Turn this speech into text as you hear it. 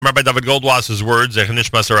Rabbi David Goldwasser's words, Zecher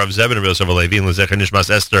Nishmas Rav Zebin Rabbi Yosef Alevi, and Zecher Nishmas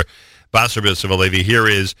Esther Bas Rabbi Yosef Alevi. Here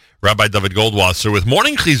is Rabbi David Goldwasser with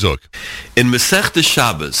Morning Chizuk. In Masechta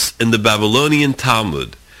Shabbos, in the Babylonian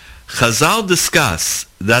Talmud, Chazal discuss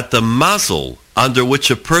that the mazel under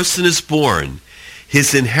which a person is born,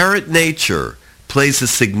 his inherent nature, plays a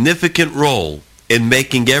significant role in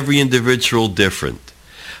making every individual different.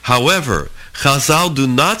 However, Chazal do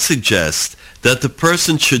not suggest that the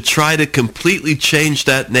person should try to completely change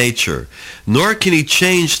that nature, nor can he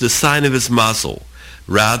change the sign of his mazel.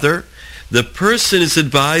 Rather, the person is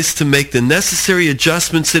advised to make the necessary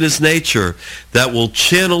adjustments in his nature that will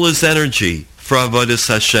channel his energy for Avodas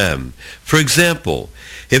Hashem. For example,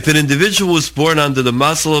 if an individual was born under the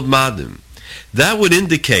mazel of Madim, that would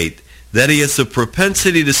indicate that he has a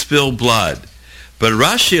propensity to spill blood. But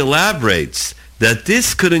Rashi elaborates that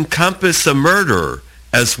this could encompass a murderer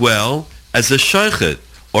as well as a shochet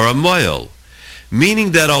or a moel,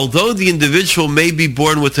 meaning that although the individual may be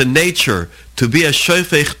born with a nature to be a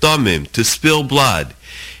shofech damim, to spill blood,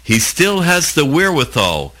 he still has the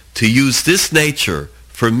wherewithal to use this nature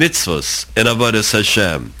for mitzvahs and avodas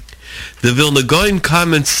Hashem. The Vilna Gaon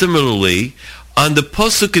comments similarly on the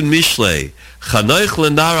Posuk in Mishlei, Chanoich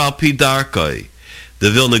lenar al pi darkoi.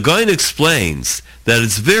 The Vilna Gaon explains that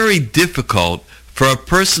it's very difficult for a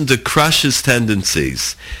person to crush his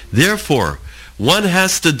tendencies. Therefore, one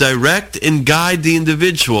has to direct and guide the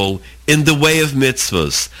individual in the way of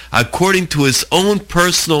mitzvahs, according to his own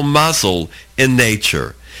personal mazel and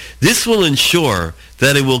nature. This will ensure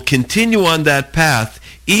that he will continue on that path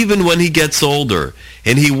even when he gets older,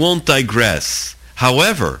 and he won't digress.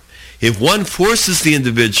 However, if one forces the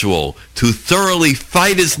individual to thoroughly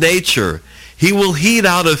fight his nature, he will heed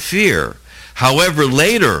out of fear. However,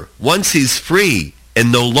 later, once he's free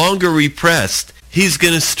and no longer repressed, he's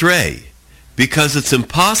going to stray, because it's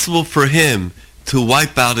impossible for him to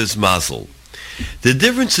wipe out his mazel. The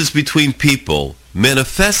differences between people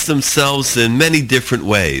manifest themselves in many different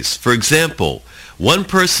ways. For example, one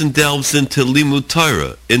person delves into limud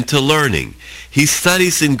Torah, into learning. He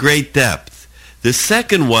studies in great depth. The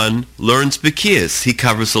second one learns Bekias. He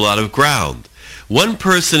covers a lot of ground. One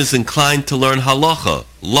person is inclined to learn halacha,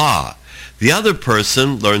 law. The other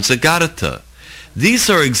person learns Agadata. These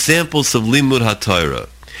are examples of limud HaTorah,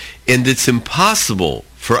 and it's impossible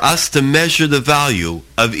for us to measure the value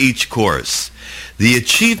of each course. The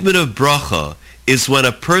achievement of bracha is when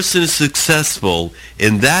a person is successful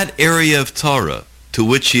in that area of Torah to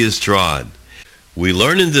which he is drawn. We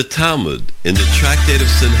learn in the Talmud, in the Tractate of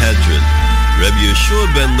Sanhedrin, Rabbi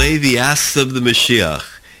Yeshua ben Levi asks of the Mashiach,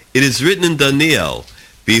 it is written in Daniel,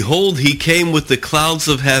 behold, he came with the clouds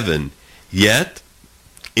of heaven, yet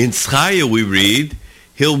in Zechariah we read,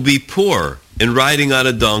 he'll be poor and riding on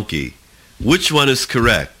a donkey. Which one is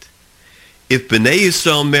correct? If Bnei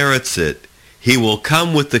Yisrael merits it, he will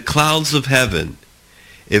come with the clouds of heaven.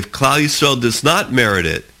 If Klal Yisrael does not merit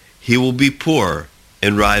it, he will be poor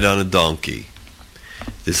and ride on a donkey.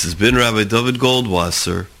 This has been Rabbi David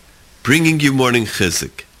Goldwasser, bringing you Morning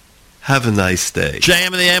Chizuk. Have a nice day. JM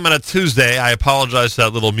in the AM on a Tuesday. I apologize for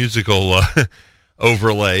that little musical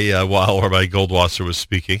overlay while Rabbi Goldwasser was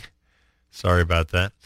speaking. Sorry about that.